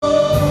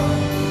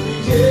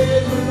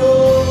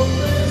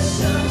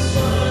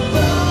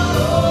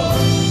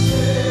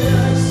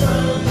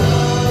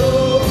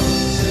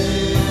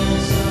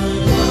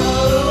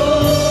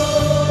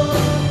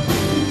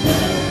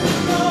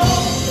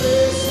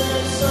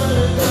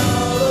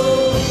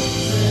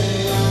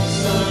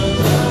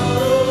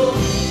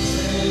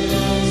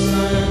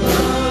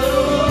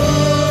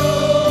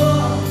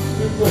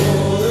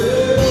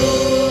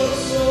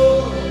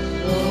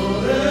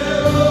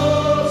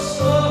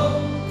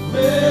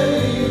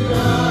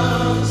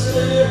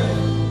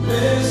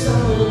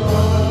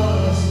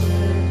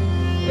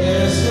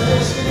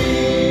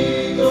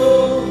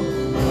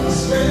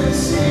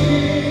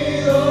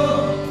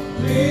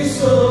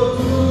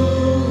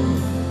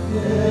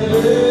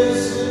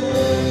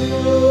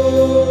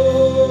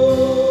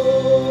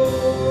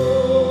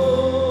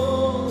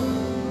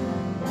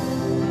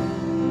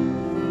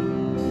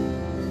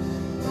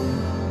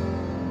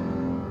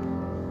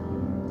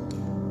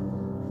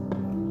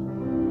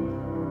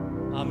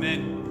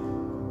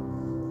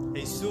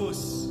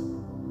Jesús,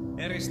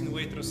 eres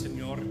nuestro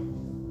Señor,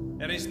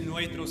 eres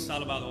nuestro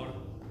Salvador,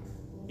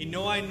 y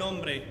no hay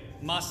nombre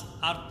más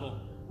alto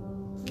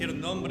que el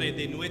nombre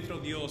de nuestro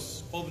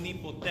Dios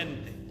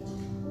omnipotente,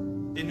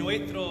 de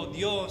nuestro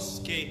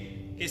Dios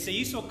que se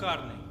hizo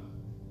carne,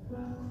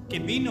 que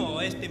vino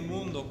a este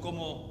mundo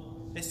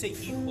como ese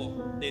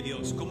Hijo de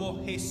Dios,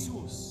 como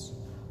Jesús.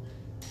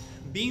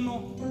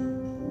 Vino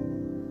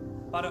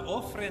para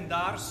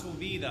ofrendar su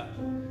vida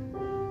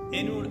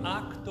en un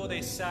acto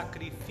de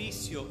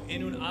sacrificio,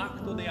 en un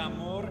acto de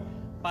amor,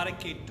 para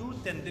que tú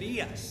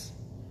tendrías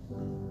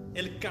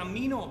el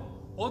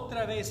camino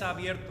otra vez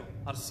abierto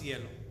al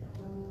cielo,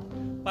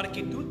 para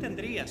que tú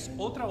tendrías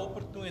otra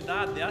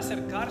oportunidad de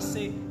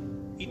acercarse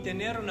y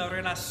tener una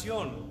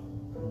relación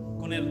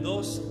con el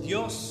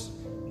Dios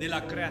de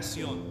la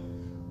creación.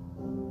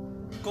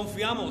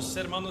 Confiamos,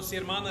 hermanos y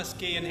hermanas,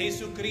 que en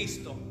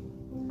Jesucristo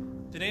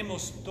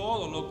tenemos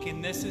todo lo que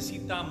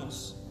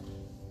necesitamos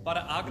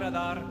para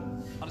agradar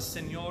al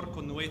Señor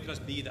con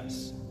nuestras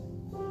vidas.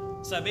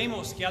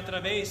 Sabemos que a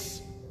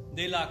través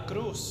de la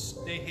cruz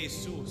de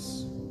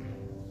Jesús,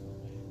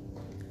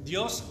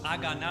 Dios ha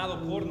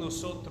ganado por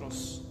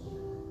nosotros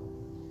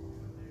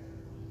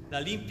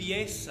la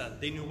limpieza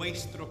de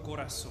nuestro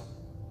corazón.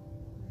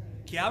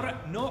 Que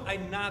ahora no hay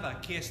nada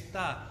que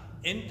está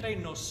entre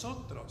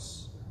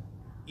nosotros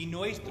y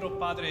nuestro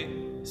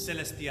Padre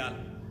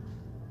Celestial.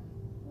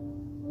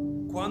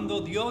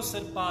 Cuando Dios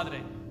el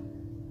Padre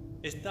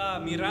está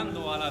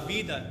mirando a la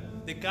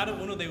vida de cada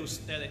uno de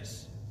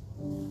ustedes,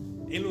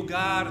 en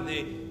lugar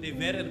de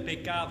ver el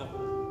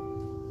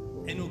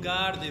pecado, en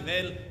lugar de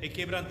ver el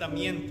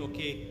quebrantamiento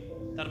que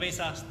tal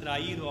vez has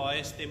traído a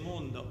este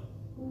mundo,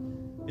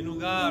 en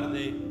lugar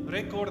de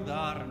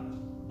recordar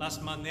las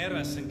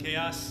maneras en que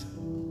has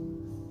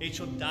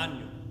hecho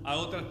daño a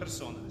otras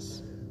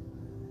personas,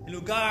 en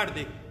lugar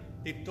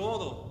de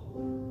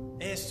todo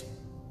eso,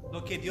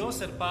 lo que Dios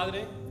el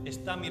Padre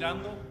está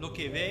mirando, lo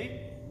que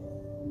ve,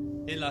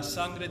 es la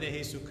sangre de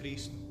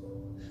Jesucristo.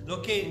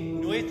 Lo que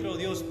nuestro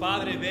Dios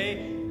Padre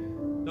ve,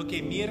 lo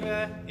que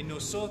mira en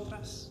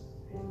nosotras,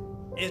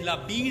 es la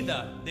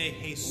vida de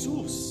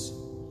Jesús.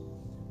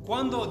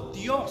 Cuando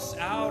Dios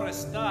ahora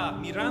está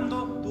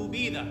mirando tu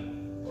vida,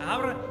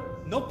 ahora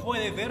no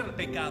puede ver el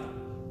pecado.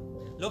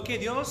 Lo que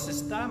Dios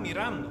está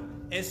mirando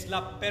es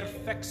la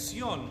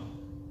perfección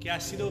que ha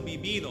sido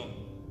vivido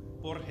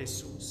por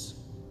Jesús.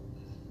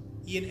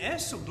 Y en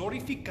eso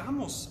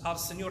glorificamos al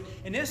Señor,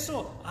 en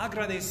eso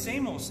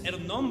agradecemos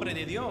el nombre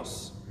de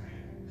Dios,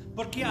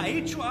 porque ha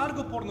hecho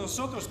algo por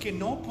nosotros que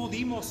no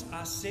pudimos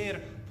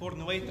hacer por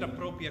nuestra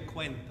propia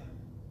cuenta.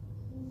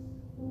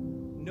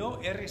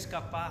 No eres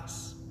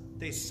capaz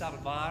de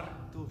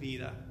salvar tu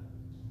vida,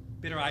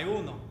 pero hay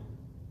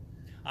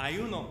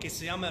uno que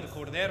se llama el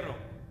Cordero,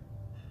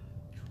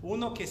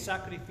 uno que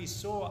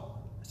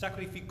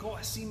sacrificó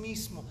a sí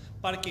mismo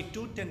para que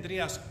tú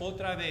tendrías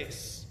otra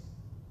vez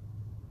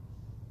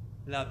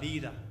la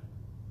vida.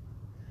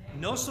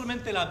 No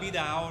solamente la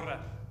vida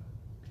ahora,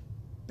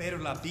 pero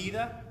la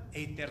vida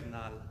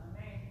eterna.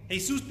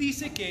 Jesús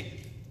dice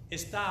que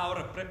está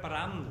ahora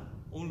preparando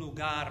un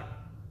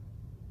lugar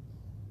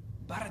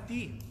para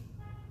ti.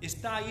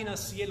 Está ahí en el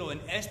cielo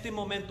en este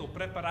momento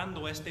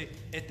preparando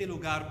este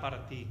lugar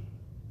para ti.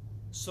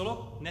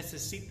 Solo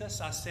necesitas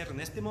hacer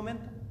en este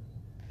momento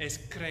es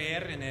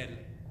creer en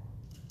Él.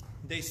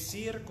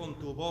 Decir con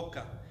tu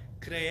boca,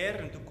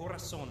 creer en tu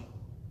corazón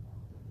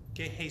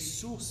que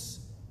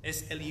Jesús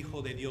es el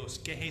Hijo de Dios,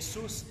 que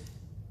Jesús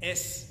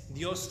es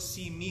Dios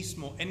sí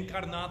mismo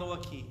encarnado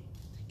aquí,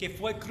 que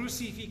fue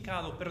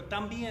crucificado, pero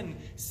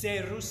también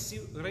se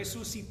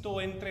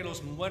resucitó entre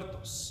los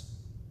muertos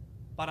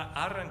para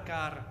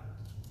arrancar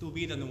tu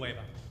vida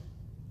nueva,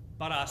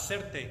 para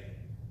hacerte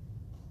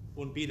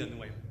una vida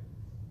nueva.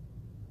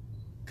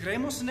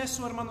 ¿Creemos en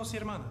eso, hermanos y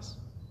hermanas?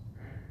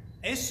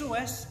 Eso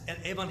es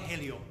el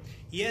Evangelio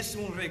y es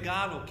un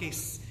regalo que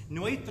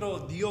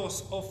nuestro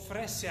Dios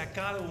ofrece a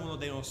cada uno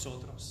de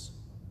nosotros.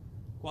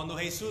 Cuando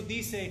Jesús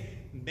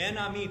dice, ven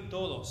a mí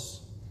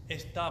todos,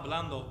 está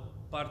hablando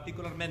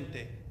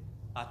particularmente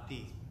a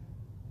ti.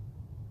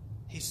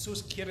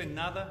 Jesús quiere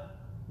nada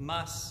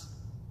más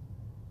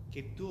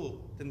que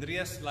tú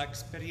tendrías la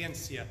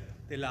experiencia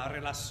de la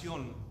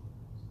relación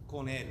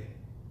con Él.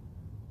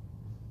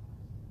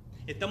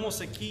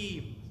 Estamos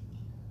aquí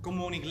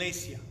como una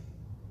iglesia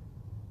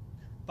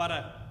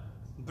para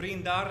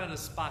brindar el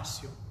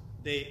espacio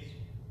de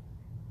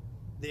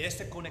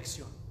esta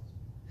conexión,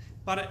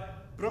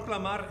 para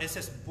proclamar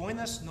esas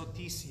buenas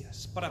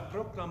noticias, para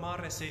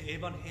proclamar ese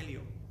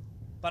evangelio,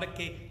 para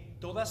que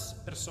todas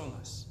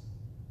personas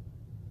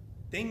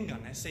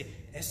tengan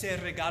ese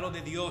regalo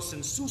de Dios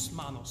en sus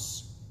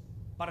manos,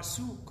 para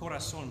su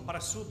corazón,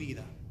 para su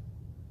vida.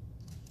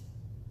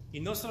 Y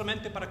no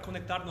solamente para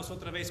conectarnos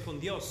otra vez con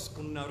Dios,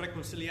 con una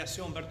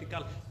reconciliación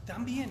vertical,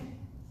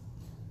 también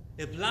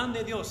el plan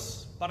de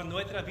Dios para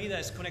nuestra vida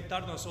es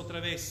conectarnos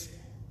otra vez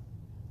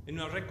en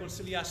una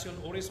reconciliación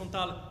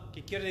horizontal,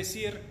 que quiere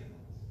decir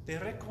de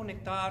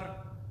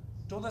reconectar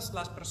todas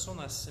las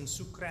personas en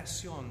su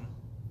creación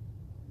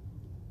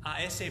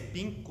a ese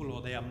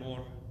vínculo de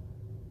amor.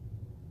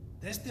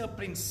 Desde el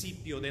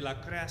principio de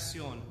la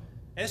creación,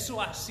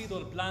 eso ha sido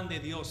el plan de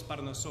Dios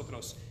para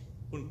nosotros,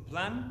 un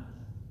plan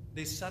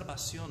de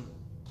salvación,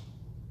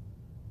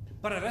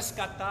 para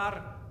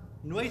rescatar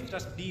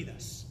nuestras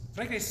vidas,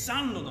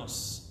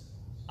 regresándonos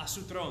a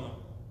su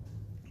trono,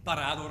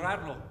 para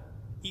adorarlo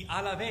y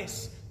a la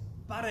vez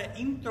para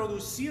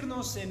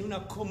introducirnos en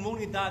una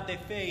comunidad de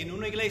fe, en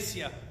una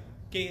iglesia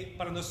que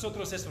para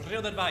nosotros es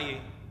Río del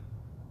Valle,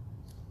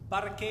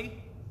 para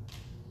que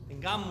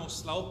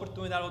tengamos la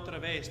oportunidad otra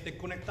vez de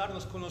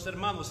conectarnos con los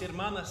hermanos y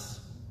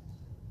hermanas,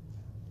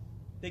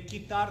 de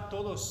quitar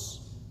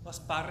todas las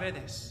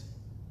paredes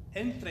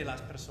entre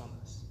las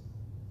personas,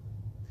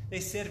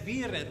 de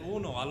servir el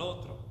uno al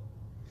otro,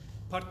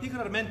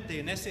 particularmente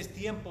en esos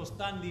tiempos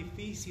tan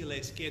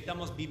difíciles que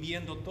estamos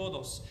viviendo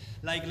todos.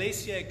 La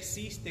iglesia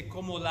existe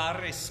como la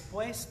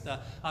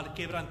respuesta al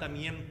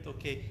quebrantamiento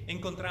que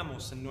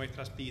encontramos en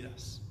nuestras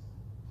vidas.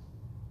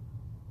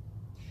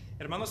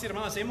 Hermanos y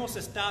hermanas, hemos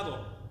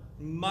estado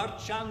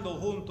marchando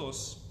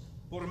juntos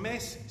por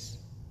meses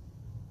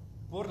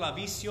por la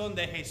visión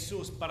de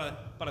Jesús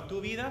para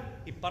tu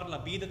vida y para la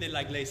vida de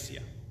la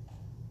iglesia.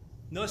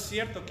 ¿No es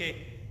cierto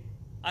que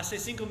hace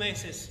 5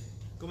 meses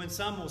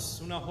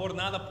comenzamos una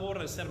jornada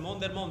por el Sermón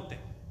del Monte?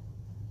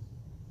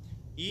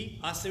 Y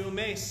hace un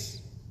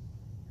mes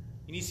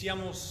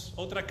iniciamos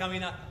otra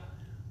caminata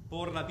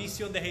por la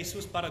visión de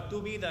Jesús para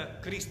tu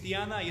vida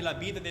cristiana y la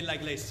vida de la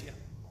iglesia.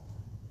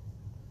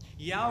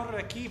 Y ahora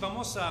aquí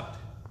vamos a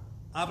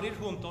abrir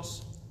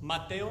juntos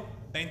Mateo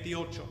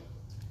 28.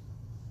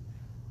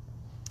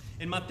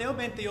 En Mateo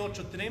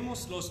 28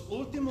 tenemos los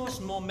últimos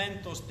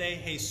momentos de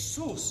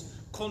Jesús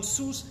con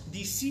sus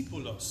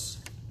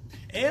discípulos.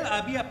 Él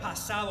había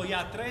pasado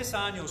ya 3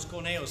 años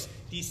con ellos,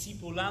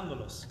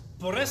 discipulándolos.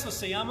 Por eso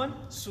se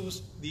llaman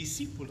sus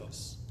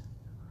discípulos.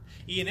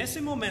 Y en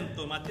ese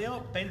momento,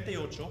 Mateo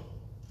 28,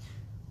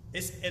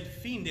 es el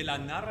fin de la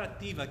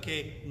narrativa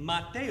que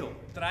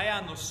Mateo trae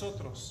a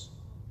nosotros.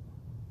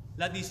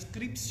 La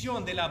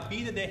descripción de la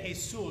vida de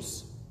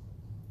Jesús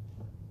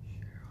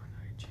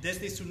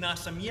desde su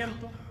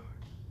nacimiento,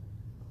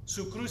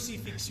 su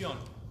crucifixión,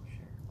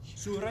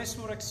 su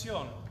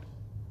resurrección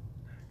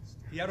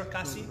y ahora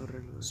casi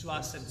su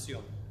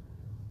ascensión.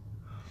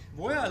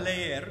 Voy a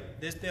leer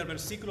desde el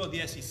versículo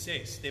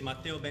 16 de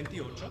Mateo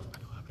 28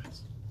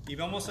 y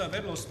vamos a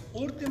ver los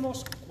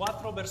últimos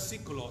 4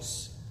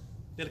 versículos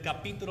del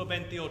capítulo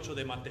 28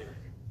 de Mateo.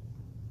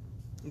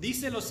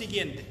 Dice lo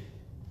siguiente: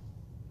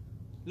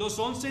 los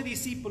 11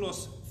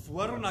 discípulos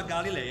fueron a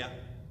Galilea,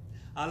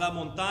 a la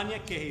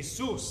montaña que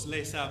Jesús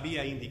les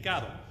había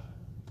indicado.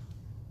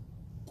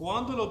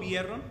 Cuando lo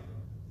vieron,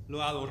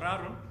 lo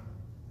adoraron,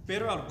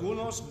 pero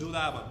algunos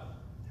dudaban.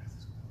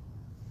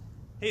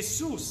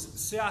 Jesús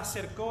se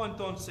acercó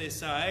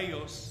entonces a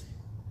ellos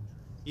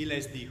y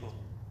les dijo: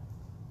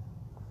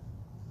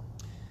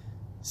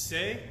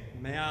 se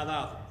me ha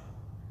dado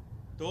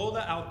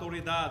toda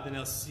autoridad en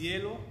el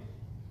cielo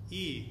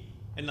y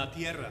en la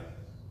tierra.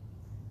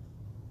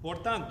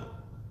 Por tanto,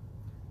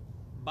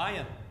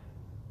 vayan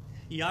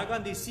y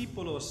hagan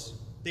discípulos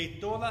de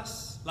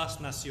todas las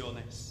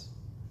naciones,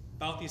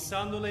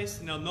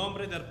 bautizándoles en el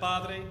nombre del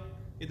Padre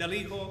y del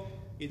Hijo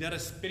y del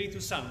Espíritu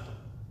Santo,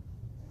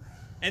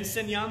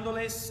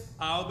 enseñándoles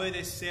a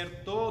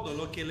obedecer todo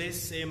lo que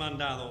les he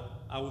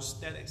mandado a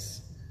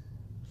ustedes.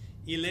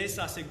 Y les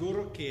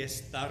aseguro que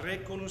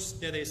estaré con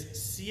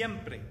ustedes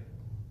siempre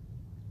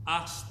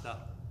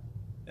hasta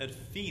el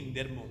fin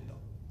del mundo.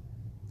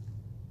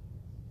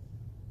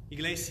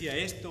 Iglesia,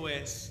 esto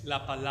es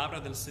la palabra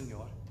del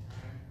Señor.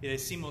 Y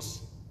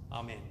decimos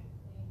amén.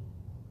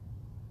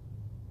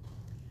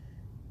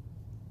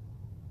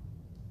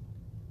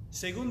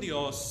 Según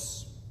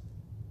Dios,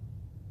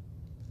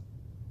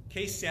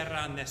 ¿qué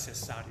será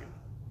necesario?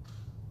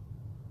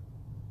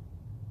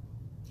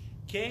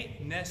 ¿Qué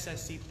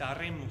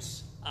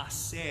necesitaremos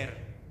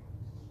hacer?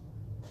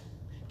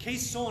 ¿Qué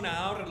son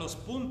ahora los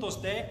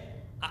puntos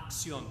de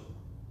acción?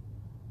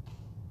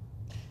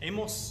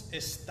 Hemos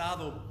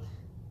estado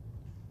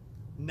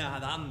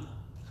nadando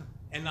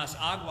en las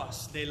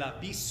aguas de la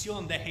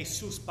visión de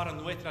Jesús para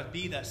nuestras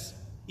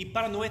vidas y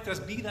para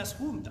nuestras vidas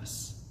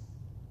juntas.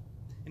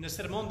 En el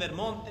Sermón del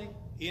Monte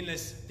y en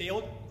este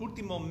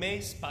último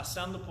mes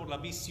pasando por la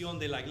visión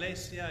de la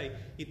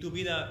iglesia y tu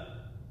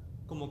vida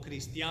como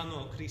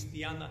cristiano o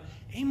cristiana,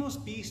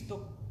 hemos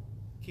visto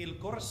que el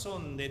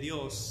corazón de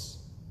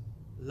Dios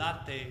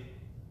late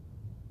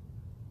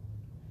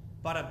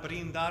para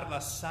brindar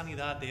la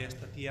sanidad de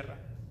esta tierra,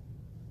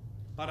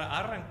 para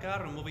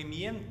arrancar un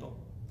movimiento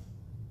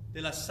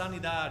de la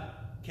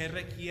sanidad que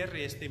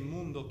requiere este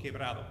mundo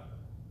quebrado.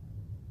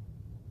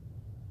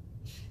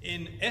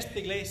 En esta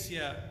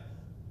iglesia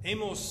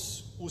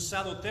hemos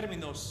usado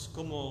términos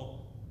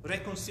como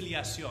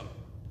reconciliación.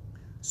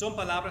 Son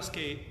palabras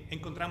que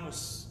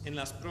encontramos en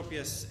las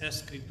propias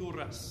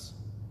escrituras.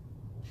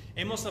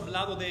 Hemos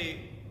hablado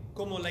de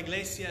cómo la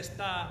iglesia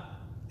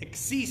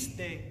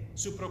existe,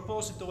 su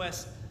propósito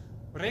es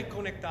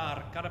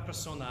reconectar cada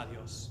persona a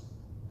Dios.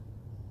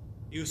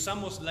 y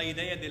usamos la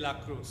idea de la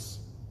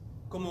cruz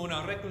como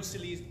una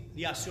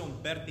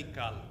reconciliación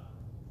vertical.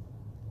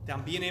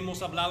 También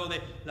hemos hablado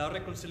de la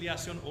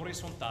reconciliación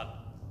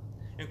horizontal,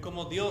 en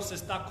cómo Dios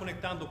está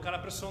conectando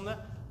cada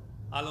persona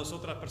a las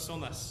otras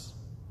personas.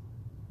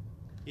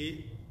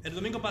 Y el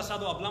domingo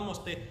pasado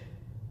hablamos de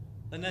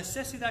la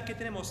necesidad que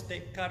tenemos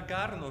de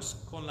cargarnos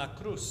con la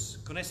cruz,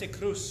 con esa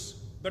cruz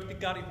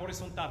vertical y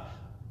horizontal,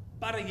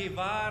 para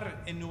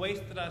llevar en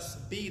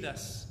nuestras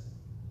vidas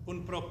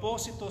un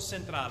propósito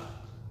central.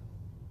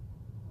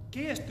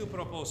 ¿Qué es tu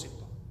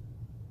propósito?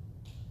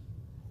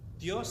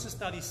 Dios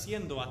está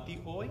diciendo a ti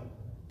hoy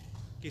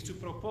que su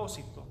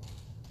propósito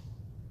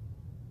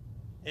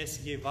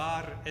es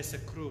llevar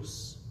esa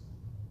cruz,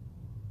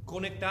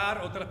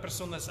 conectar otras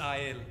personas a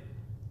Él,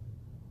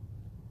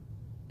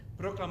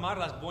 proclamar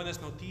las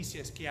buenas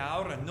noticias que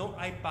ahora no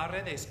hay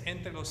paredes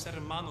entre los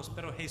hermanos,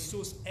 pero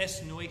Jesús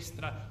es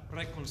nuestra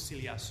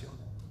reconciliación.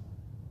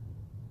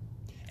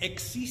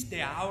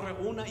 Existe ahora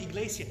una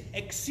iglesia,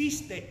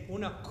 existe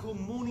una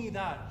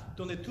comunidad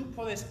donde tú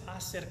puedes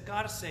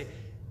acercarse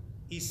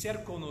y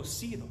ser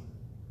conocido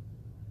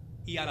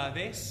y a la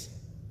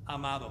vez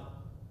amado.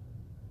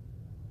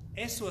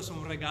 Eso es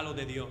un regalo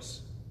de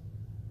Dios,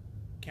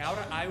 que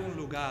ahora hay un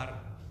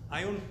lugar,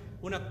 hay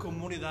una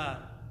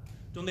comunidad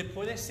donde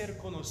puedes ser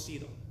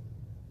conocido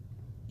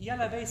y a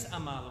la vez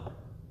amado.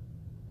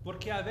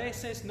 Porque a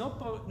veces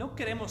no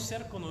queremos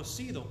ser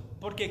conocidos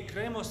porque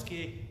creemos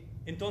que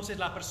entonces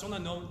la persona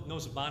no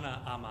nos van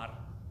a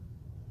amar.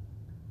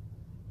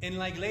 En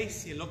la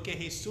iglesia, lo que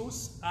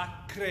Jesús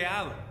ha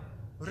creado,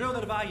 Río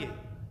del Valle,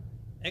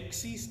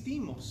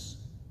 existimos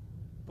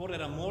por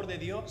el amor de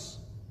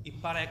Dios y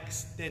para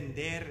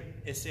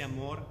extender ese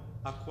amor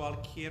a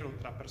cualquier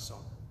otra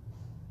persona.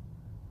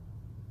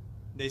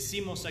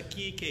 Decimos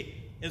aquí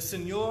que el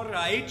Señor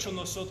ha hecho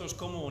nosotros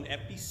como un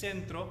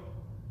epicentro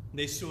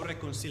de su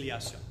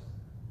reconciliación.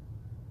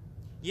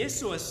 Y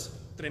eso es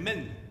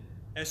tremendo,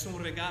 es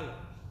un regalo,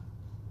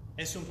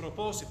 es un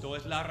propósito,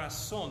 es la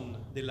razón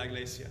de la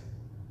iglesia.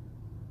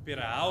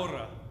 Pero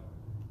ahora,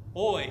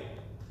 hoy,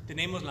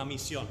 tenemos la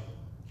misión.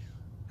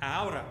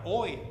 Ahora,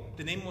 hoy,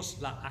 tenemos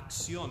la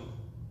acción.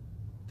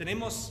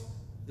 Tenemos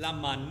la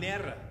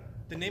manera,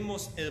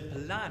 tenemos el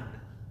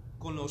plan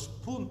con los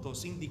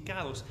puntos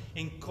indicados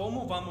en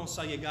cómo vamos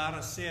a llegar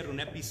a ser un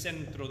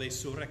epicentro de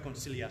su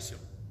reconciliación.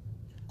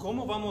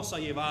 ¿Cómo vamos a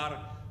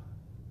llevar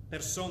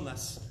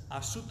personas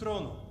a su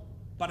trono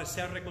para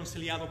ser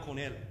reconciliados con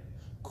Él?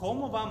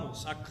 ¿Cómo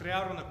vamos a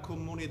crear una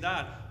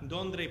comunidad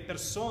donde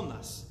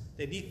personas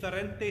de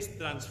diferentes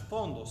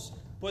trasfondos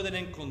pueden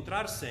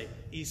encontrarse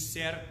y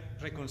ser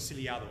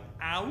reconciliados?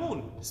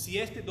 Aún si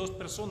estas dos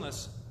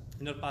personas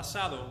en el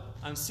pasado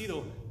han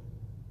sido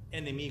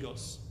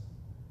enemigos.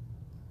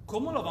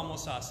 ¿Cómo lo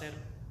vamos a hacer?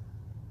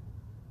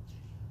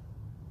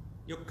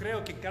 Yo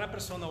creo que cada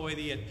persona hoy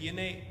día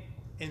tiene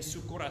en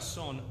su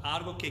corazón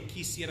algo que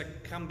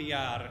quisiera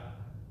cambiar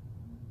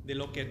de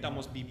lo que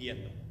estamos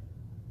viviendo.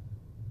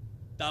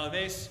 Tal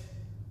vez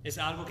es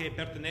algo que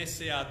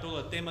pertenece a todo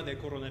el tema del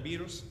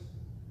coronavirus.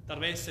 Tal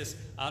vez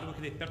es algo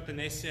que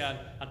pertenece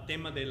al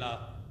tema de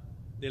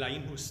la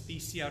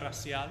injusticia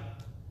racial.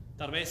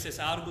 Tal vez es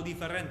algo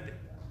diferente.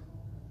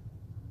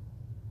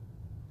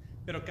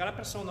 Pero cada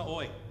persona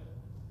hoy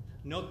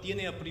no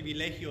tiene el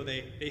privilegio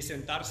de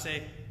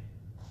sentarse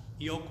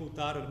y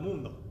ocultar el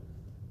mundo.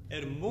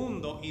 El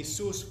mundo y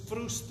sus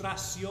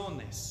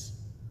frustraciones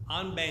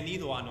han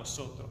venido a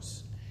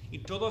nosotros. Y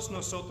todos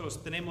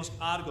nosotros tenemos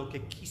algo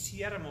que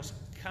quisiéramos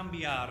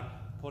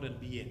cambiar por el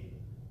bien.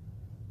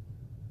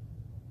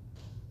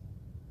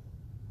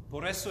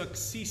 Por eso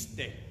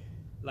existe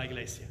la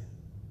iglesia.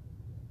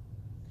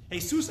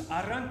 Jesús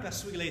arranca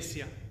su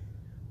iglesia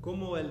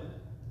como el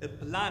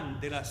plan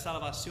de la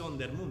salvación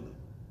del mundo.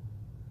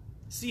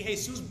 Si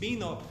Jesús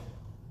vino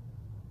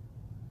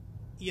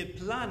y el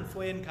plan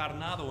fue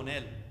encarnado en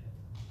Él,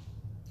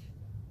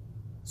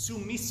 su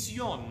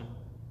misión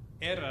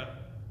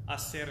era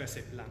hacer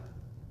ese plan.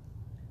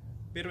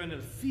 Pero en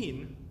el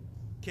fin,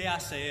 ¿qué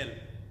hace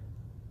Él?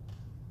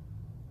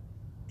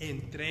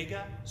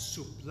 Entrega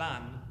su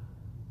plan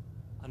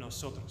a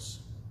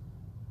nosotros.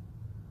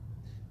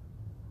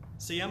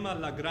 Se llama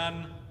la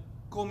Gran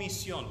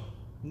Comisión,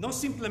 no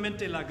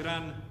simplemente la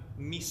Gran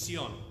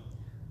Misión.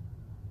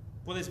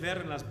 Puedes ver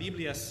en las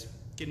Biblias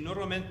que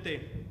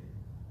normalmente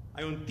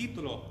hay un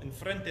título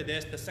enfrente de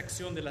esta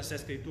sección de las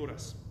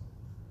Escrituras,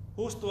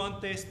 justo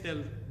antes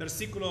del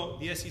versículo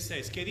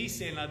 16. ¿Qué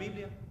dice en la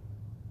Biblia?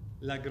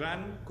 La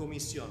Gran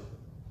Comisión.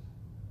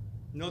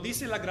 No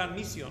dice la Gran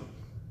Misión.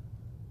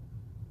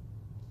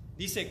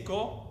 Dice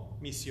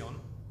comisión,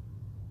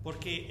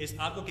 porque es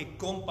algo que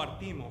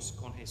compartimos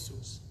con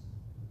Jesús.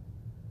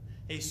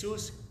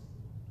 Jesús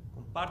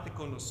comparte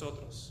con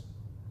nosotros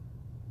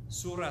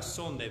su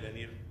razón de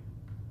venir.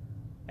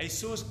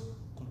 Jesús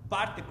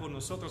comparte con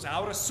nosotros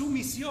ahora su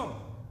misión.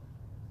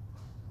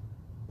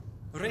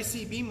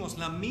 Recibimos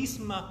la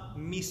misma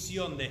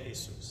misión de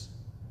Jesús.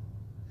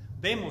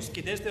 Vemos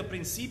que desde el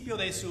principio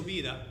de su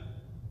vida,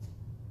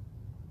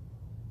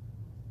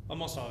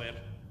 vamos a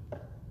ver,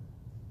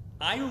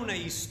 hay una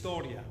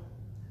historia,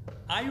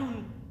 hay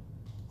un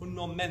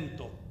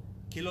momento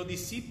que los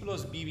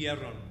discípulos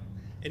vivieron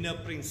en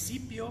el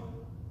principio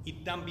y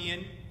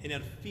también en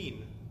el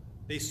fin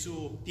de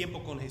su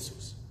tiempo con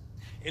Jesús.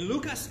 En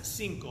Lucas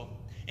 5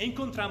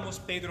 encontramos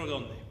Pedro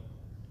 ¿dónde?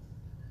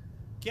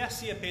 ¿Qué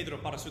hacía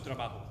Pedro para su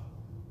trabajo?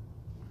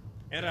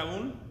 Era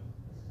un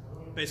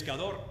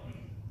pescador.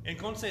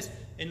 Entonces,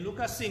 en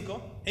Lucas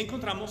 5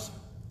 encontramos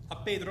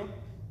a Pedro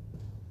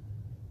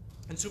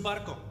en su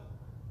barco,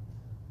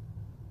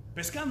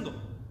 pescando.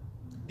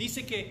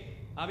 Dice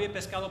que había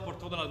pescado por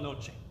toda la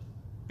noche,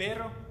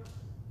 pero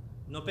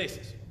no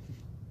peces,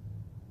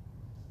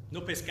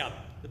 no pescado,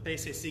 los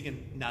peces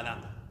siguen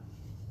nadando.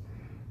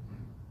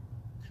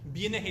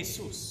 Viene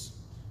Jesús.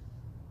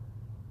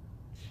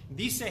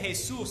 Dice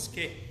Jesús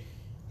que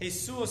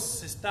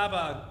Jesús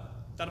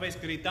estaba tal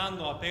vez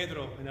gritando a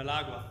Pedro en el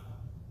agua: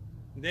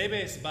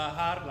 debes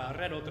bajar la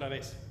red otra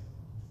vez.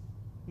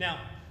 Now,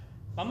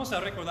 vamos a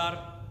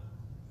recordar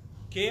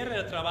qué era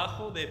el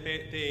trabajo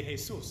de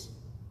Jesús.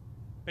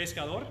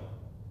 ¿Pescador?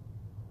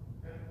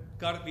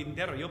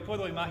 Carpintero. Yo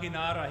puedo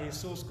imaginar a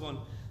Jesús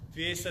con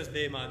piezas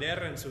de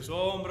madera en sus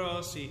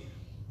hombros y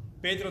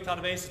Pedro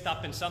tal vez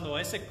está pensando: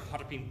 ese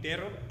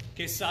carpintero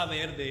que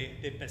sabe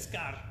de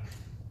pescar.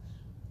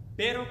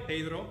 Pero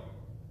Pedro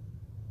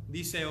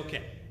dice: ok.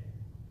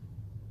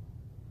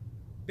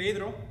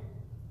 Pedro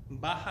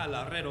baja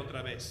la red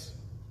otra vez.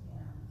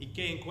 ¿Y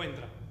qué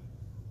encuentra?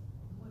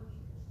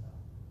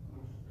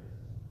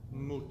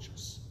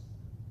 Muchos.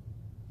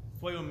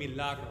 Fue un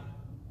milagro.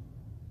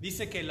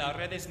 Dice que las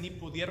redes ni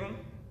pudieron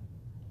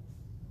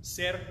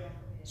ser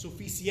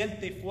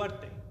suficiente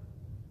fuerte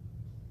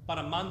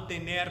para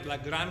mantener la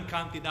gran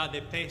cantidad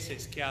de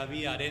peces que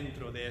había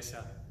dentro de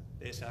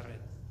esa red.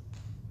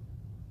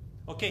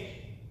 Ok,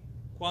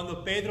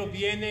 cuando Pedro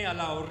viene a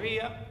la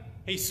orilla,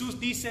 Jesús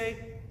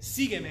dice: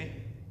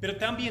 sígueme, pero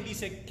también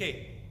dice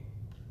que,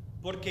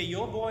 porque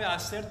yo voy a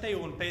hacerte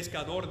un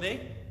pescador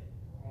de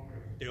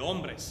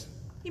hombres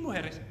y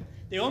mujeres,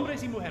 de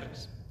hombres y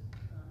mujeres.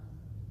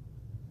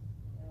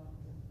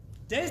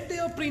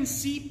 Desde el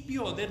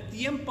principio del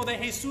tiempo de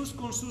Jesús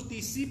con sus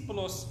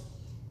discípulos,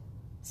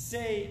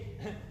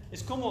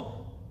 es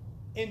como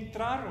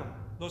entraron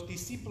los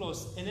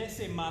discípulos en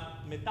esa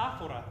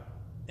metáfora,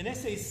 en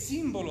ese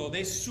símbolo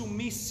de su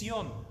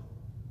misión.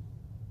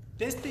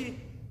 Desde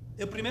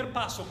el primer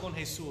paso con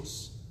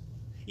Jesús,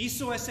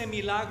 hizo ese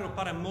milagro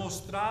para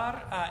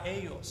mostrar a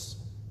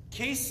ellos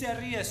qué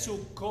sería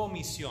su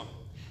comisión.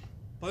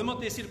 Podemos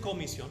decir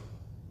comisión,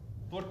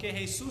 porque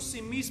Jesús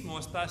sí mismo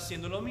está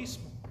haciendo lo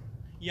mismo,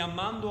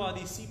 llamando a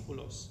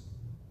discípulos,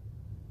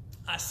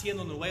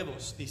 haciendo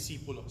nuevos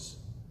discípulos.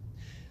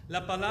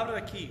 La palabra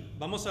aquí,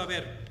 vamos a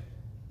ver,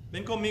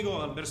 ven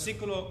conmigo al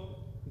versículo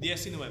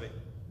 19.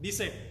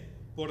 Dice: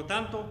 por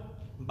tanto,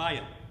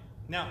 vayan.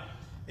 Now,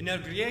 en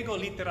el griego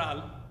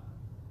literal,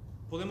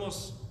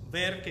 podemos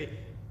ver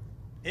que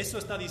eso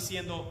está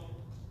diciendo,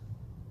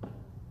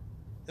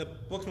 la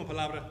próxima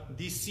palabra,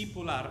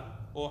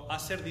 discipular o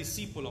hacer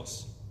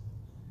discípulos.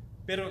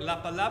 Pero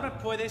la palabra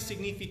puede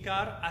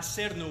significar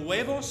hacer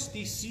nuevos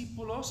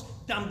discípulos,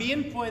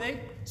 también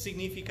puede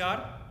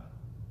significar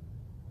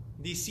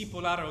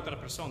discipular a otras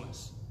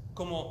personas,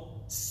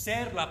 como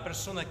ser la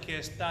persona que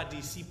está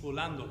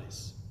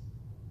discipulándoles.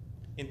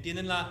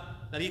 ¿Entienden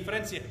la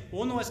diferencia?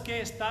 Uno es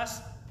que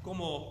estás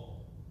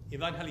como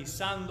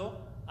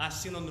evangelizando,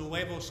 haciendo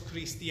nuevos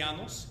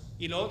cristianos,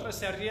 y la otra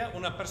sería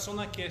una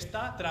persona que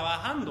está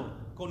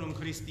trabajando con un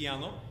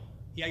cristiano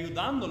y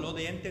ayudándolo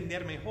de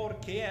entender mejor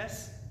qué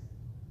es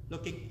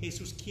lo que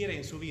Jesús quiere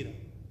en su vida.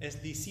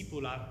 Es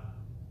discipular.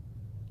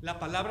 La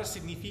palabra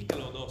significa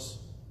los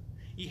dos.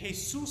 Y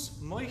Jesús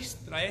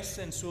muestra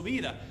eso en su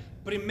vida.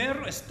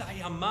 Primero está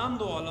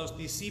llamando a los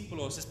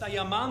discípulos, está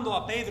llamando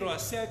a Pedro a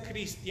ser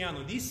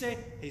cristiano.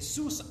 Dice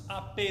Jesús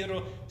a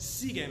Pedro: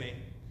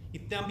 sígueme. Y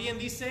también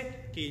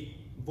dice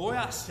que voy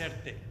a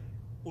hacerte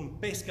un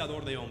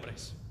pescador de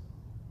hombres.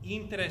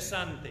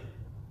 Interesante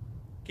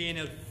que en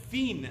el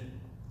fin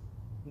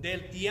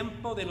del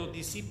tiempo de los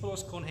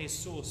discípulos con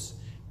Jesús,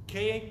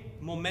 ¿qué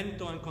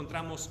momento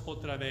encontramos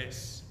otra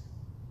vez?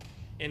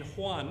 En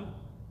Juan,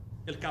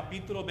 el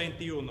capítulo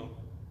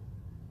 21.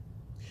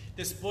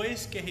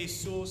 Después que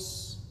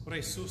Jesús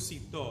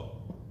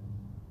resucitó,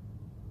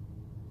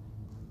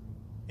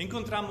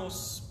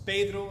 encontramos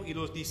Pedro y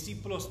los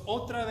discípulos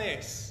otra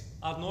vez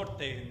al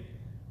norte,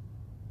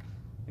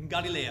 en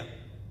Galilea.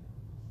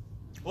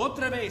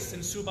 Otra vez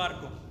en su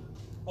barco,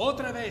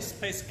 otra vez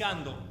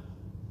pescando.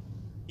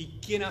 ¿Y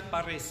quién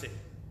aparece?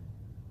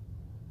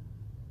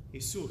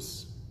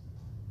 Jesús.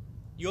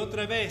 Y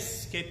otra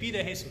vez, ¿qué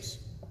pide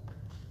Jesús?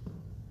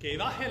 Que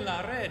bajen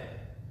la red.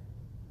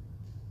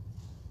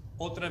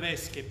 Otra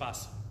vez, ¿qué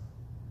pasa?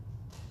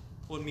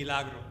 Un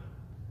milagro.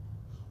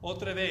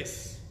 Otra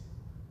vez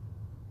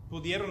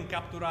pudieron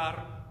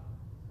capturar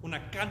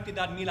una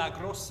cantidad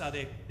milagrosa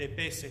de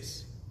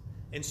peces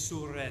en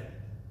su red.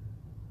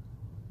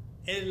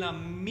 Es la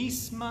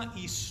misma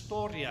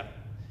historia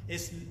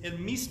Es la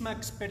misma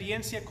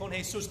experiencia con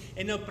Jesús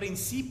en el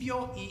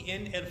principio y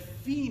en el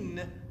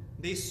fin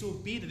de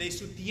su vida, de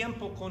su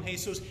tiempo con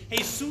Jesús.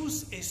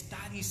 Jesús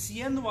está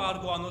diciendo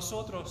algo a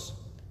nosotros.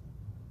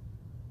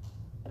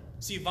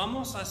 Si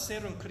vamos a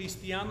ser un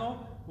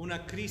cristiano,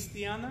 una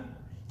cristiana,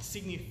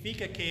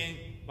 significa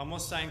que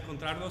vamos a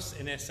encontrarnos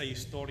en esa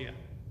historia.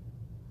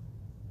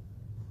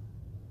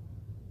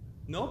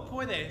 No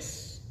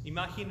puedes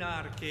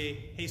imaginar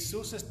que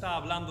Jesús está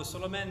hablando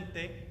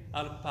solamente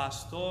al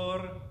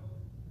pastor,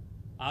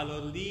 a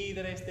los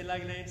líderes de la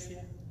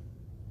iglesia.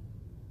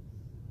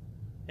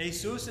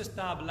 Jesús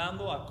está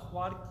hablando a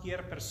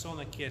cualquier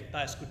persona que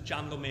está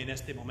escuchándome en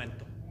este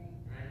momento.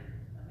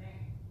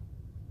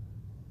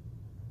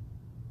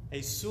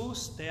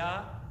 Jesús te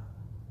ha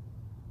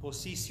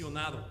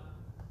posicionado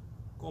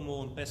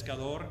como un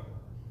pescador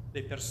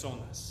de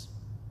personas.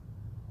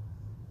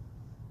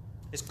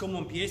 Es como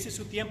empiece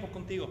su tiempo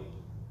contigo.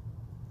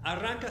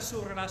 Arranca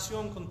su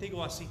relación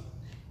contigo así.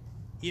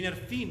 Y en el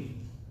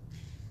fin,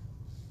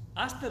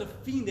 hasta el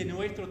fin de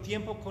nuestro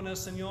tiempo con el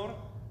Señor,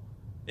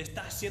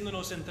 está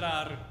haciéndonos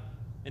entrar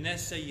en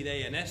esa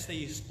idea, en esta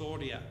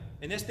historia,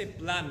 en este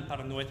plan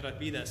para nuestras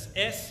vidas.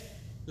 Es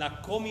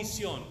la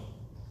comisión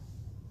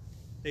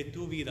de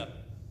tu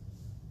vida.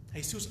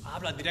 Jesús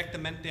habla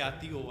directamente a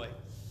ti hoy.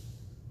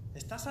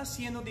 ¿Estás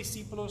haciendo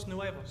discípulos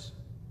nuevos?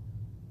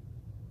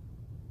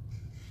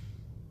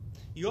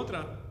 Y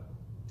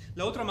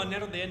la otra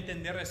manera de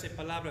entender esa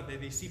palabra de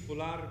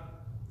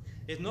discipular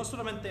es no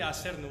solamente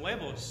hacer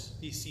nuevos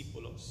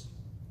discípulos,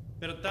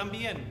 pero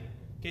también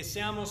que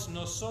seamos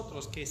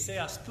nosotros, que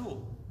seas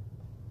tú,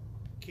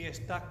 que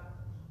está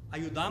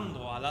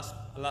ayudando a las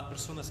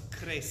personas a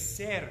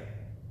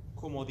crecer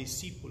como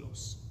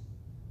discípulos.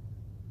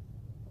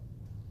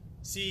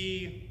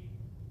 Si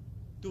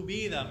tu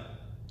vida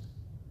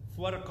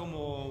fuera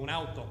como un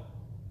auto,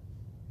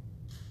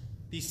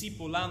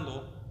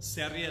 discipulando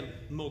sería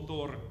el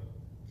motor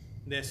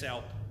de ese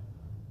auto.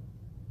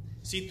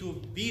 Si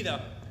tu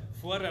vida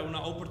fuera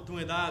una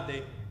oportunidad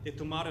de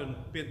tomar un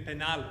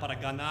penal para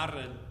ganar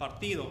el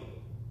partido,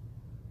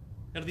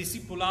 el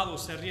discipulado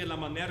sería la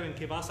manera en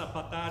que vas a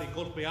patar y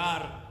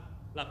golpear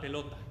la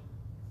pelota.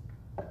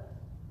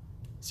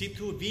 Si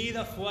tu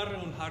vida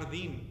fuera un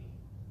jardín,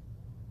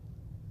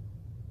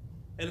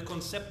 el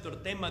concepto,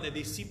 el tema de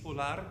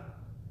discipular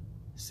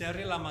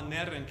sería la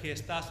manera en que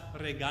estás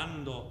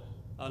regando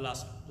a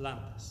las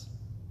plantas.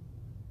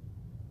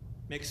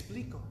 ¿Me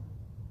explico?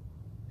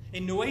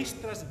 En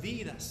nuestras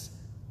vidas,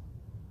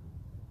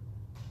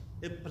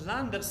 el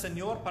plan del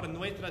Señor para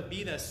nuestras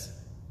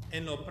vidas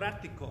en lo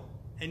práctico,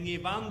 en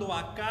llevando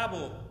a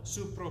cabo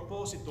su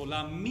propósito,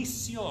 la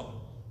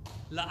misión,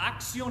 la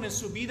acción en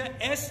su vida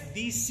es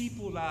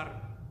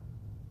discipular,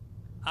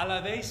 a la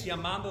vez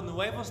llamando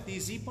nuevos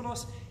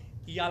discípulos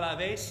y a la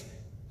vez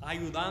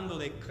ayudando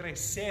a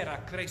crecer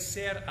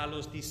a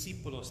los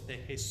discípulos de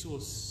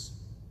Jesús.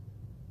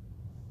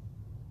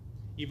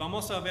 Y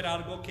vamos a ver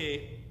algo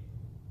que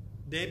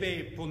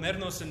debe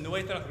ponernos en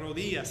nuestras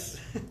rodillas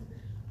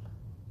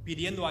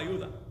pidiendo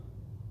ayuda.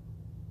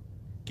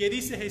 ¿Qué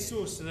dice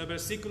Jesús en el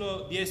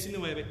versículo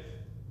 19?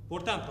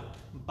 Por tanto,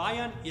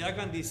 vayan y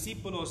hagan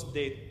discípulos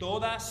de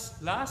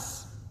todas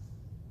las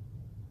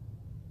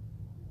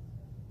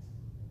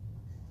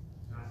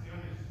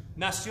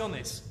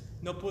naciones.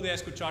 No pude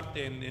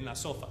escucharte en la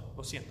sofá,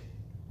 lo siento.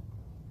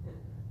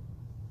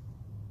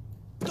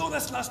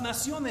 Todas las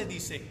naciones,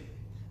 dice,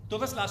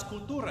 todas las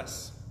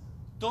culturas,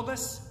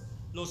 todos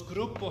los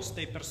grupos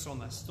de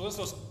personas, todos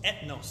los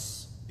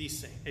etnos,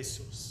 dice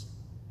Jesús.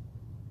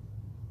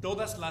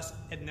 Todas las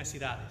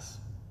etnicidades.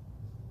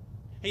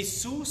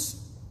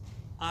 Jesús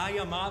ha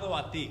llamado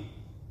a ti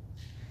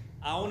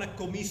a una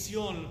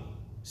comisión,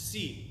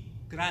 sí,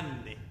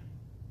 grande.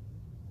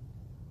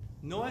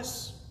 No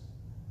es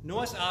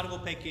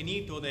algo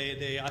pequeñito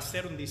de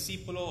hacer un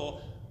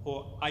discípulo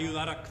o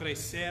ayudar a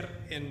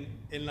crecer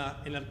en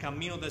el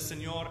camino del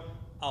Señor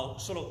a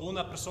solo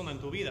una persona en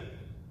tu vida.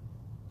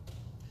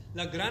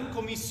 La gran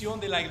comisión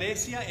de la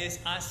iglesia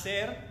es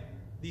hacer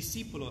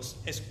discípulos,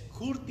 es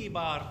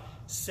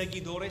cultivar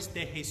seguidores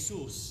de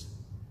Jesús,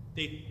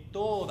 de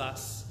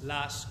todas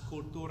las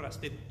culturas,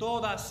 de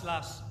todas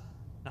las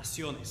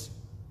naciones.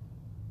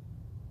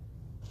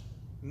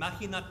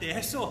 Imagínate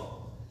eso.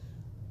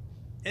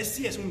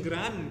 Sí es una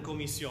gran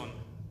comisión.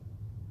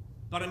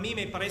 Para mí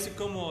me parece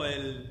como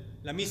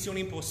la misión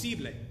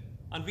imposible.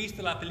 ¿Han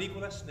visto las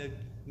películas de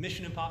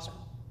Mission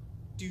Impossible?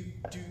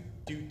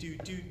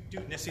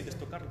 Necesitas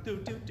tocar.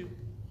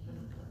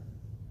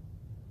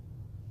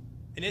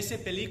 En esa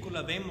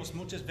película vemos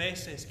muchas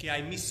veces que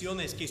hay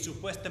misiones que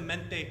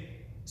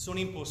supuestamente son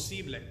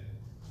imposibles.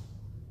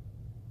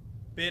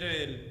 Pero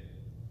el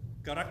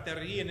carácter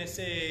en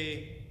esa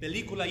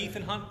película,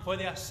 Ethan Hunt,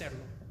 puede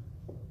hacerlo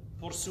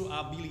por su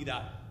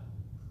habilidad.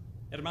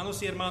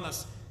 Hermanos y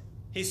hermanas,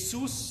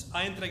 Jesús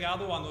ha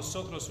entregado a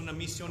nosotros una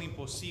misión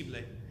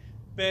imposible,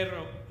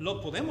 pero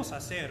lo podemos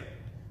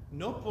hacer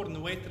no por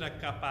nuestra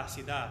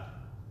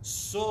capacidad,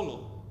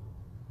 solo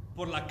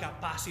por la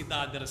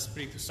capacidad del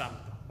Espíritu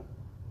Santo.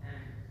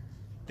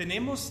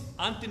 tenemos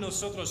ante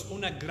nosotros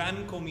una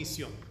gran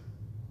comisión.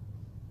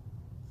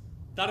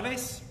 Tal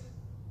vez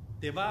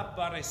te va a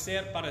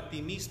parecer para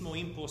ti mismo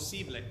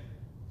imposible,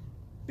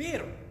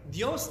 pero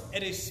Dios,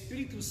 el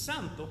Espíritu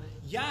Santo,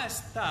 ya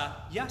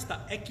está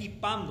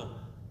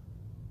equipando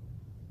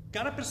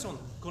cada persona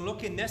con lo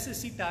que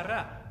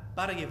necesitará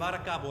para llevar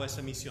a cabo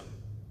esa misión.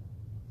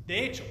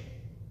 De hecho,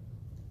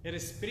 el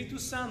Espíritu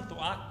Santo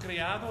ha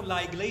creado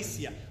la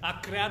iglesia, ha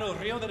creado el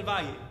Río del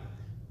Valle,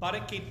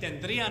 para que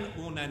tendrían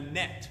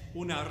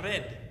una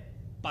red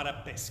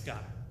para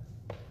pescar.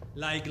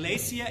 La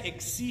iglesia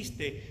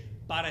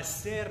existe para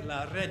ser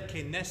la red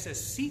que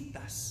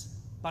necesitas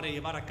para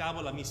llevar a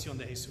cabo la misión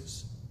de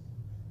Jesús.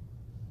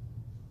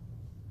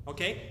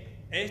 ¿Ok?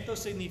 Esto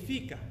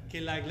significa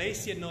que la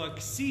iglesia no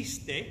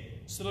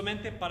existe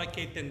solamente para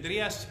que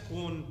tendrías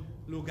un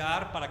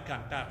lugar para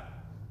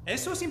cantar.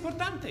 Eso es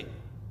importante.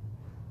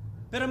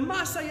 Pero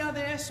más allá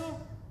de eso,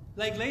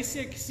 la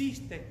iglesia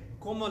existe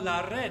como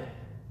la red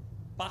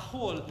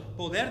bajo el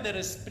poder del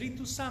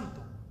Espíritu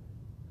Santo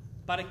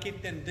para que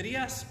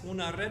tendrías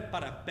una red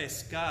para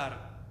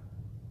pescar,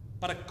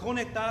 para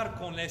conectar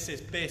con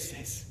esos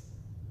peces,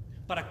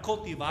 para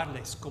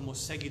cultivarles como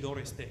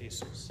seguidores de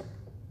Jesús.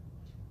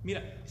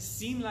 Mira,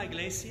 sin la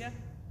iglesia,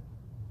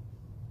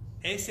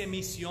 esa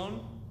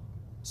misión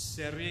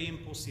sería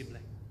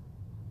imposible.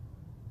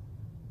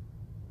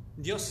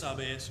 Dios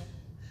sabe eso.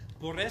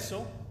 Por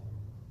eso,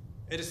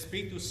 el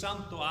Espíritu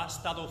Santo ha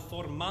estado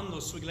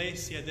formando su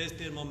iglesia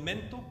desde el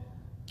momento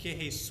que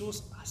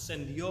Jesús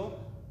ascendió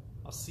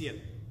al cielo.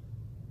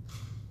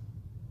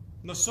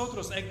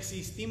 Nosotros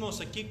existimos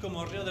aquí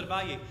como Río del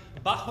Valle,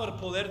 bajo el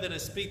poder del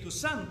Espíritu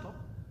Santo,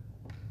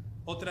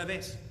 otra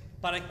vez,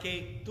 para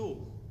que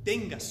tú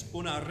tengas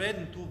una red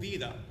en tu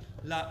vida,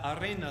 la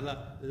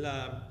arena,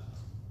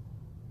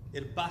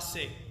 el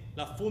base,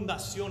 la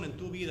fundación en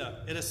tu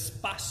vida, el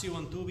espacio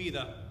en tu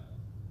vida,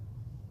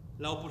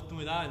 la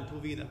oportunidad en tu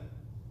vida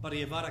para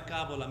llevar a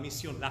cabo la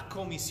misión, la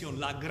comisión,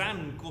 la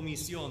gran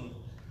comisión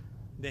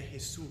de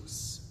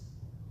Jesús.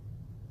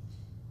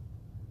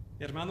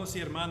 Hermanos y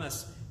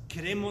hermanas,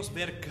 queremos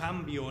ver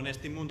cambio en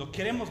este mundo,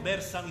 queremos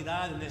ver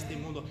sanidad en este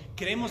mundo,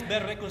 queremos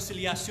ver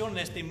reconciliación en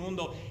este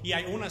mundo, y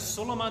hay una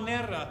sola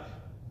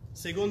manera,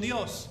 según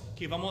Dios,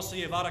 que vamos a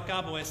llevar a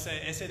cabo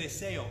ese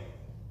deseo,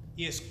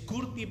 y es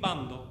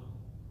cultivando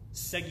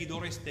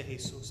seguidores de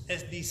Jesús,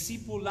 es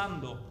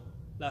discipulando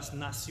las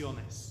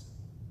naciones.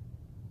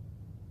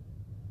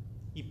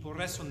 Y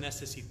por eso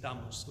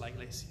necesitamos la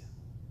iglesia.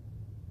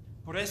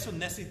 Por eso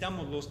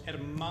necesitamos los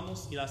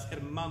hermanos y las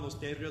hermanas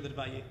de Río del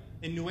Valle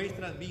en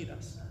nuestras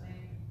vidas.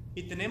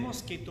 Y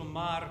tenemos que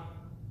tomar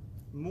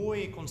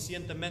muy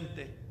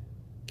conscientemente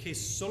que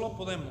solo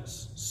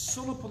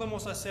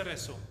podemos hacer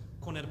eso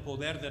con el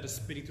poder del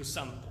Espíritu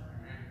Santo.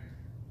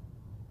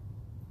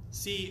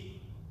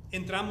 Si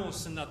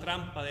entramos en la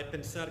trampa de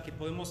pensar que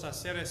podemos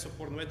hacer eso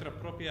por nuestra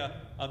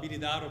propia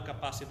habilidad o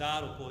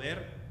capacidad o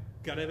poder,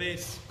 cada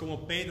vez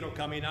como Pedro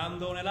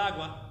caminando en el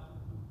agua,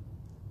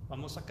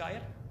 vamos a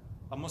caer,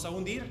 vamos a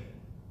hundir.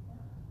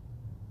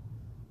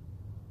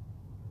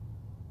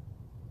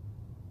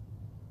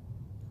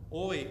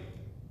 Hoy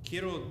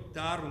quiero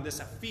dar un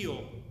desafío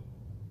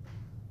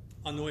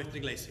a nuestra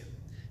iglesia.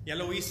 Ya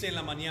lo hice en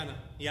la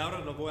mañana y ahora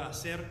lo voy a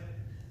hacer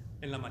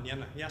en la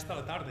mañana, ya hasta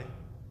la tarde.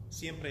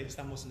 Siempre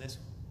estamos en eso.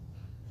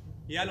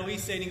 Ya lo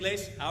hice en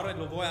inglés, ahora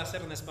lo voy a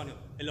hacer en español.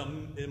 Es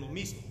lo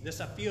mismo,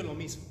 desafío lo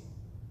mismo.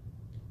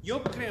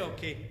 Yo creo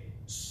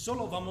que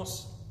solo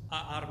vamos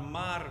a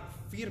armar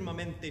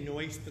firmemente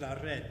nuestra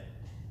red.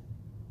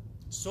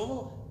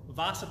 Solo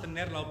vas a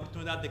tener la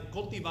oportunidad de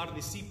cultivar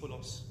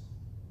discípulos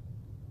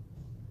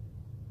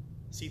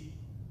si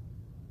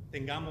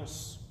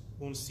tengamos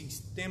un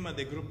sistema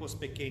de grupos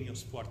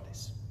pequeños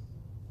fuertes.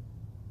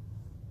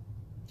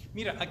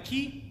 Mira,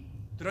 aquí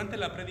durante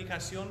la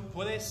predicación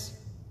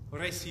puedes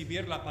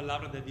recibir la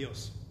palabra de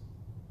Dios.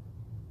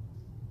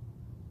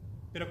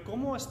 Pero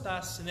 ¿cómo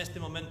estás en este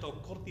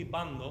momento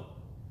cultivando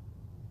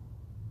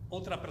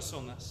otras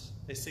personas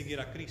de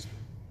seguir a Cristo?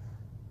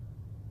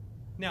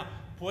 Now,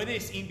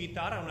 puedes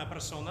invitar a una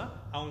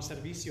persona a un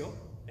servicio,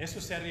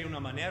 eso sería una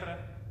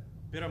manera,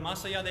 pero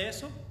más allá de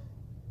eso,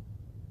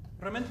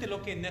 realmente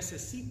lo que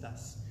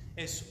necesitas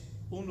es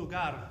un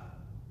lugar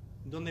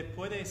donde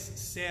puedes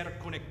ser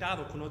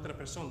conectado con otras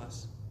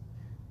personas,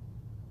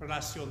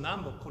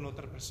 relacionando con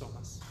otras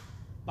personas,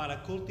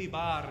 para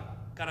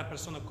cultivar cada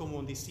persona como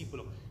un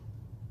discípulo.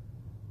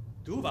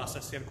 Tú vas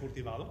a ser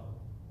cultivado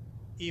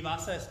y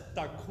vas a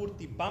estar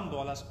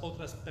cultivando a las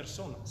otras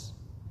personas.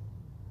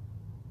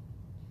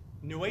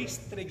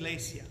 Nuestra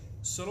iglesia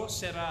solo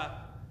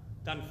será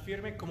tan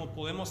firme como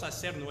podemos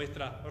hacer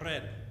nuestra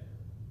red.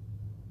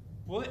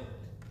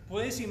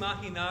 ¿Puedes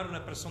imaginar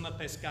una persona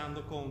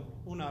pescando con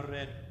una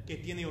red que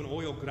tiene un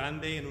hoyo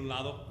grande en un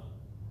lado?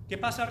 ¿Qué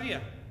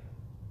pasaría?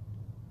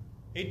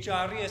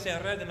 Echaría esa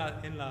red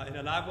en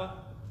el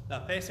agua, los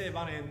peces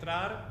van a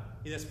entrar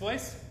y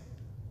después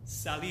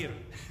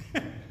salir.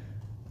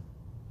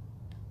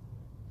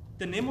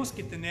 Tenemos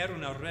que tener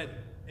una red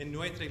en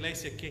nuestra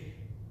iglesia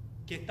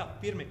que que está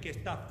firme, que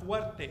está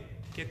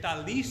fuerte, que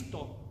está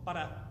listo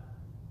para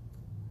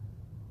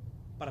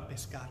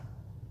pescar.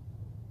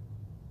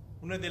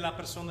 Una de las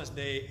personas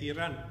de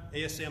Irán,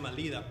 ella se llama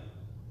Lida,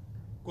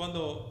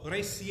 cuando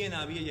recién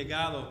había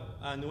llegado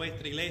a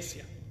nuestra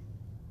iglesia,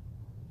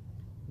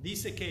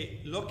 dice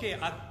que lo que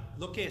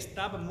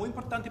estaba muy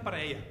importante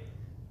para ella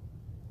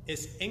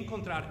es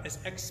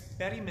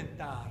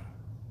experimentar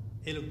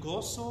el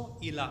gozo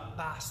y la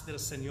paz del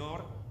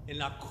Señor en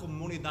la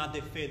comunidad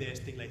de fe de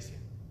esta iglesia.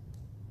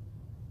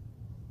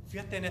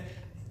 Fíjate,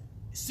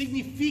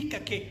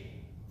 significa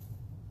que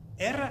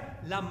era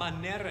la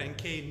manera en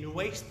que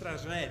nuestra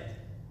red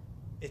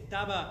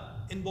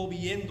estaba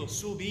envolviendo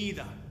su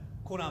vida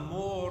con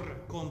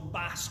amor, con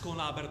paz, con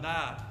la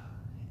verdad.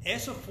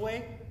 Eso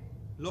fue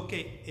lo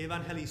que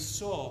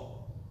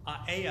evangelizó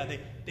a ella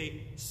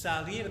de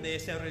salir de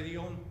esa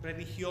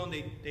religión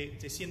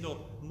de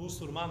siendo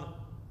musulmana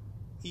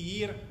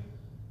y ir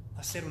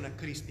a ser una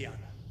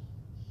cristiana.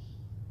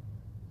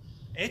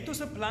 Esto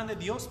es el plan de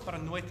Dios para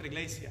nuestra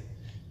iglesia.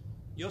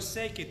 Yo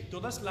sé que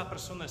todas las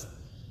personas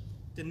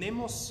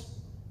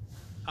tenemos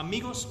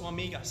amigos o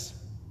amigas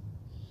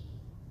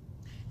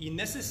y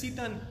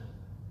necesitan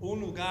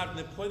un lugar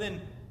donde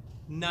pueden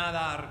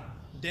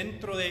nadar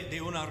dentro de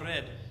una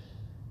red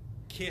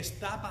que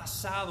está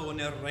basado en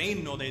el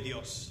reino de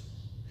Dios,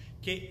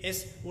 que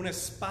es un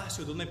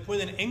espacio donde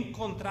pueden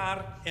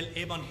encontrar el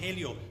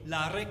evangelio,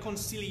 la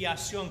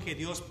reconciliación que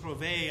Dios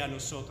provee a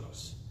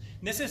nosotros.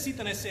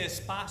 Necesitan ese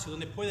espacio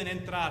donde pueden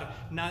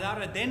entrar,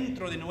 nadar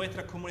dentro de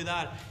nuestra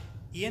comunidad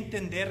y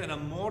entender el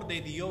amor de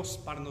Dios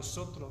para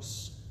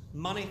nosotros,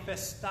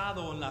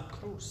 manifestado en la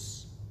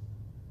cruz.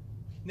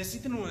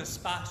 Necesitan un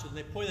espacio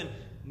donde pueden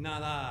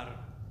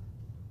nadar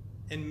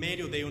en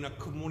medio de una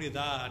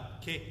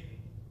comunidad que,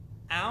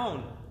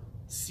 aun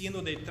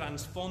siendo de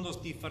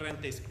trasfondos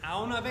diferentes,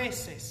 aun a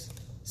veces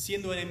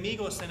siendo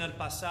enemigos en el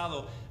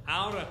pasado,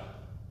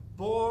 ahora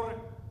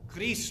por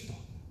Cristo,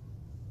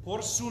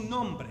 por su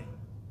nombre,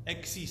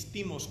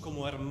 existimos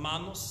como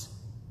hermanos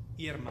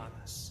y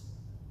hermanas.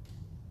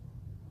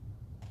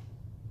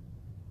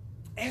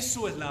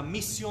 Eso es la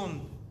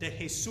misión de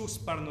Jesús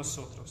para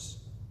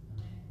nosotros.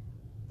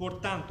 Por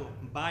tanto,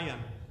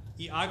 vayan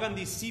y hagan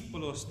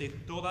discípulos de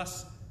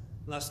todas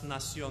las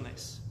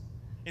naciones.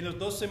 En las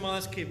 2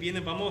 semanas que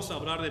vienen vamos a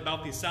hablar de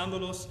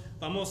bautizándolos,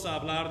 vamos a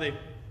hablar de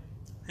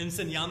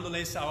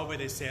enseñándoles a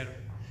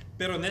obedecer.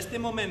 Pero en este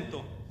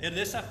momento, el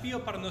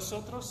desafío para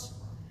nosotros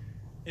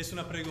es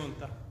una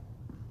pregunta.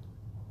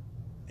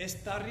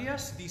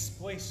 ¿Estarías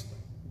dispuesto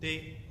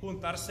de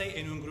juntarse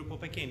en un grupo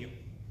pequeño?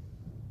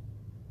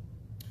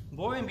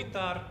 Voy a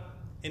invitar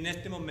en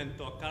este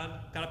momento a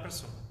cada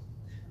persona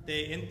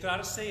de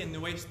entrarse en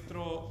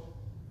nuestro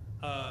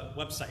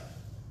website,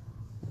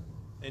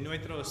 en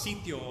nuestro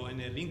sitio en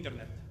el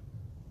internet.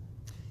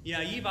 Y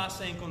ahí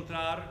vas a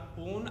encontrar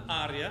un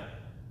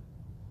área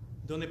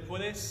donde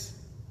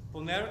puedes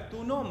poner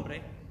tu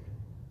nombre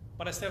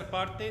para ser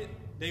parte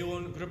de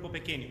un grupo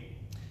pequeño.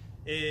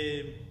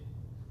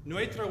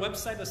 Nuestro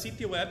website, el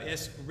sitio web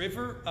es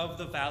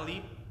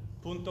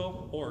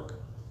riverofthevalley.org.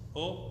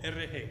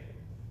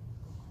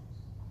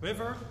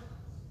 River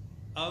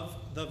of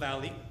the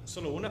Valley,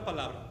 solo una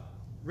palabra,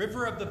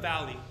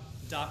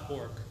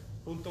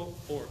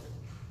 riverofthevalley.org.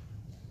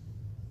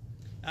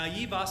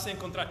 Allí vas a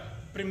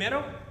encontrar,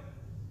 primero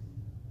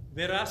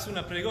verás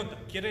una pregunta,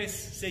 ¿quieres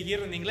seguir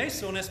en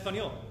inglés o en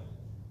español?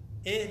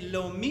 Es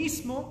lo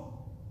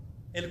mismo,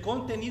 el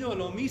contenido es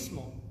lo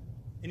mismo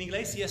en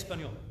inglés y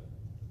español.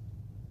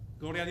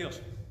 Gloria a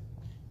Dios.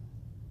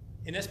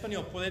 En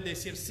español puedes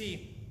decir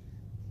sí,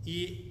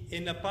 y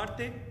en la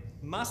parte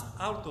más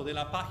alta de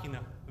la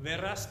página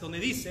verás donde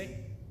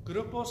dice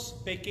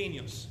grupos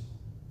pequeños.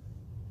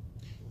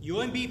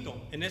 Yo invito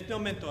en este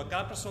momento a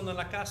cada persona en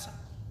la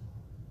casa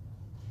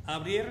a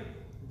abrir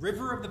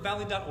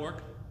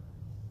riverofthevalley.org,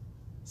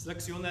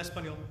 selecciona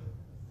español.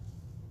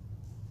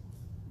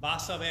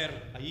 Vas a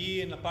ver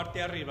allí en la parte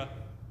de arriba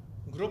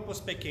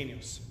grupos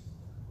pequeños.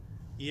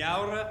 Y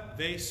ahora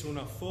ves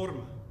una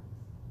forma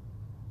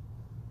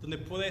donde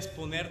puedes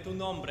poner tu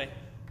nombre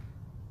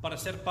para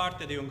ser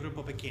parte de un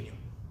grupo pequeño.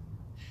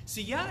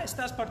 Si ya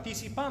estás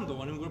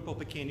participando en un grupo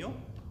pequeño,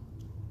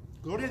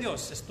 gloria a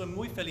Dios, estoy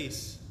muy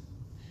feliz.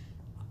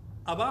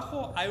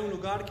 Abajo hay un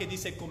lugar que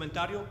dice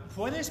comentario.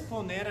 Puedes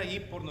poner ahí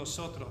por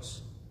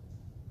nosotros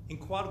en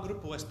cuál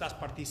grupo estás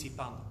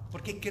participando,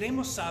 porque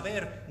queremos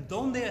saber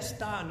dónde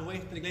está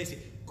nuestra iglesia,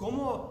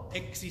 cómo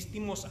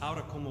existimos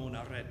ahora como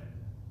una red.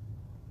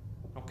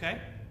 ¿Ok?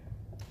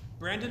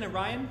 Brandon and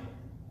Ryan,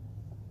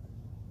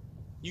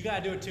 you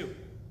gotta do it too.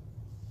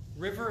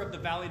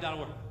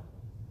 riverofthevalley.org.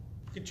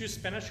 You can choose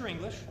Spanish or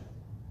English.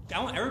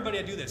 I want everybody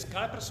to do this.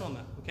 Cada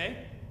persona,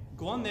 okay?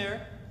 Go on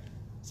there.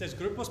 It says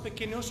grupos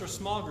pequeños or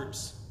small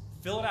groups.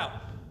 Fill it out.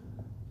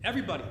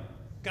 Everybody.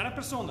 Cada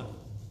persona.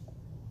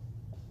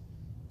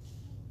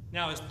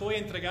 Now, estoy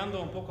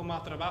entregando un poco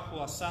más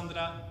trabajo a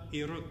Sandra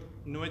y Ruth,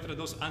 nuestras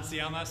 2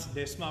 ancianas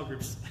de small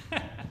groups.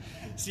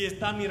 Si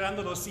están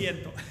mirando, lo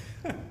siento.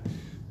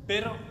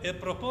 Pero el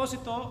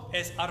propósito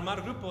es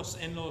armar grupos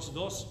en las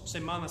 2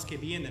 semanas que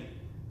vienen,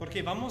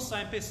 porque vamos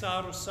a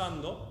empezar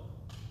usando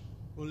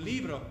un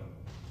libro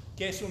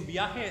que es un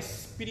viaje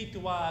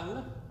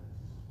espiritual,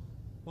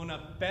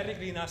 una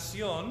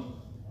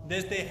peregrinación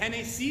desde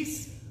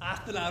Génesis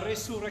hasta la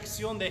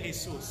resurrección de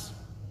Jesús.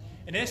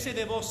 En ese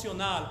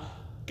devocional,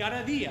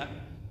 cada día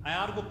hay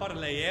algo para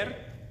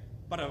leer,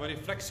 para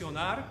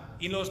reflexionar,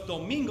 y los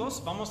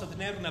domingos vamos a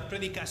tener una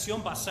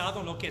predicación basada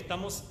en lo que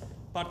estamos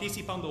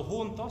participando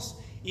juntos,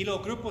 y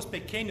los grupos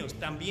pequeños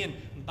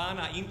también van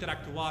a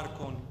interactuar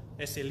con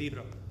ese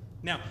libro.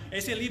 Now,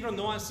 ese libro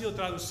no ha sido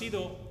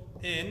traducido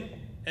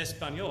en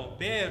español,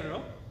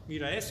 pero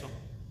mira eso.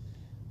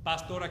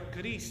 Pastora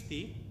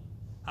Cristi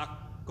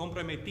ha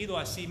comprometido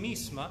a sí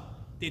misma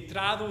de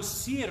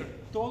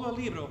traducir todo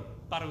el libro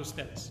para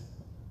ustedes.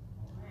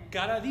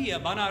 Cada día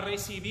van a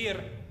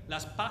recibir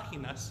las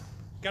páginas.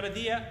 Cada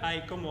día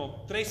hay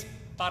como 3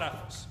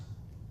 párrafos.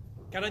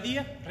 Cada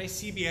día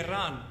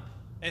recibirán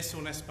eso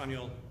en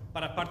español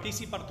para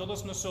participar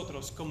todos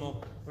nosotros como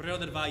Río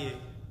del Valle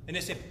en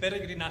esa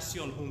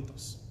peregrinación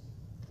juntos.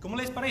 ¿Cómo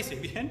les parece?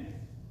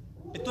 ¿Bien?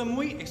 Estoy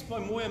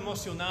muy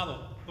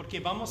emocionado porque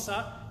vamos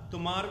a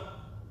tomar,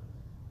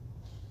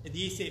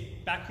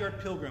 dice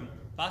Backyard Pilgrim,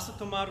 vas a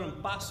tomar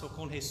un paso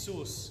con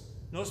Jesús,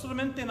 no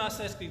solamente en las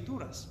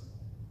Escrituras,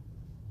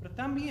 pero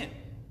también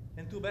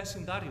en tu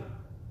vecindario.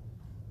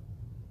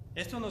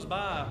 Esto nos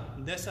va a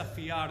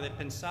desafiar de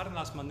pensar en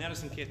las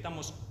maneras en que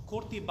estamos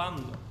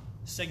cultivando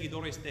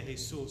seguidores de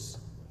Jesús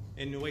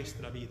en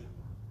nuestra vida.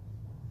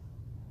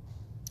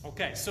 Ok,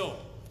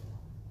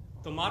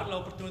 tomar la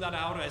oportunidad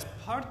ahora es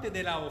parte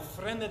de la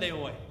ofrenda de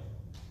hoy.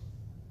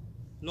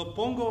 Lo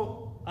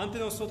pongo ante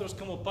nosotros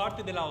como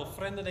parte de la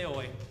ofrenda de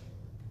hoy.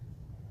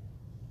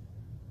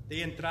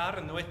 De entrar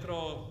en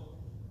nuestro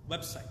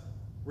website,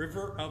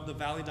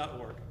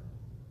 riverofthevalley.org,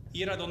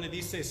 ir a donde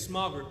dice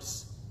Small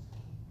Groups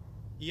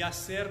y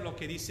hacer lo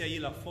que dice ahí,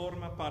 la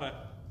forma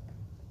para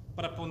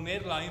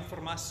poner la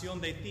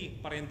información de ti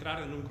para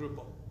entrar en un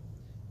grupo.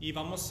 Y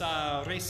vamos a recibir